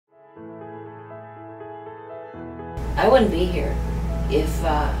I wouldn't be here if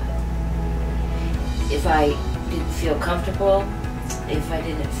I didn't feel comfortable, if I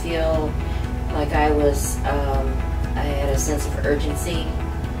didn't feel like I had a sense of urgency,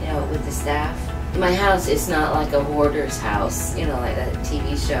 with the staff. My house is not like a hoarder's house, like a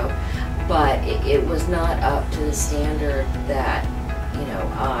TV show, but it was not up to the standard that,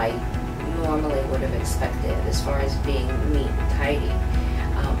 I normally would have expected as far as being neat and tidy.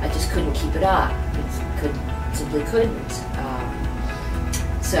 I just couldn't keep it up. Simply couldn't.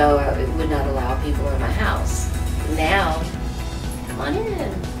 So it would not allow people in my house. Now, come on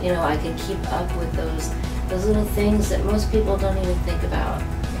in. I can keep up with those little things that most people don't even think about.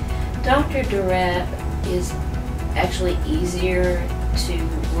 Dr. Durrett is actually easier to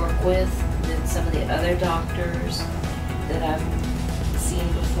work with than some of the other doctors that I've seen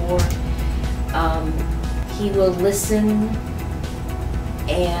before. He will listen,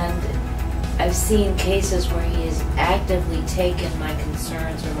 and I've seen cases where he has actively taken my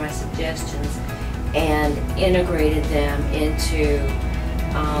concerns or my suggestions and integrated them into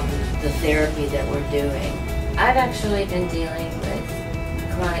the therapy that we're doing. I've actually been dealing with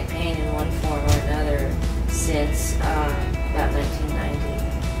chronic pain in one form or another since about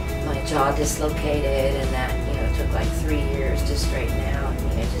 1990. My jaw dislocated, and that took like 3 years to straighten out.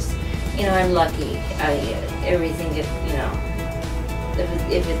 And I'm lucky. Everything if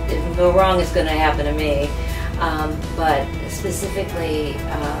it can go wrong, it's going to happen to me. But specifically,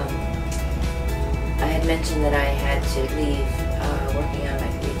 I had mentioned that I had to leave working on my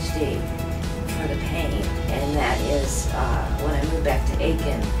PhD for the pain, and that is when I moved back to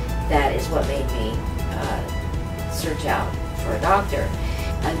Aiken. That is what made me search out for a doctor.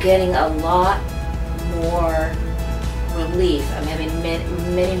 I'm getting a lot more relief. I'm having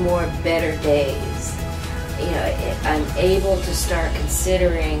many more better days. I'm able to start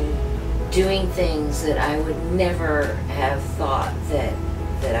considering doing things that I would never have thought that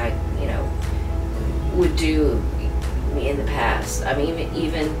I would do in the past. I mean,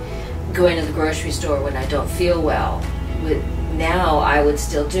 even going to the grocery store when I don't feel well. Now I would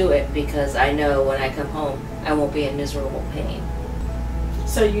still do it because I know when I come home I won't be in miserable pain.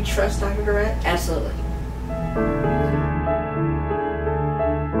 So you trust Dr. Durrett? Absolutely.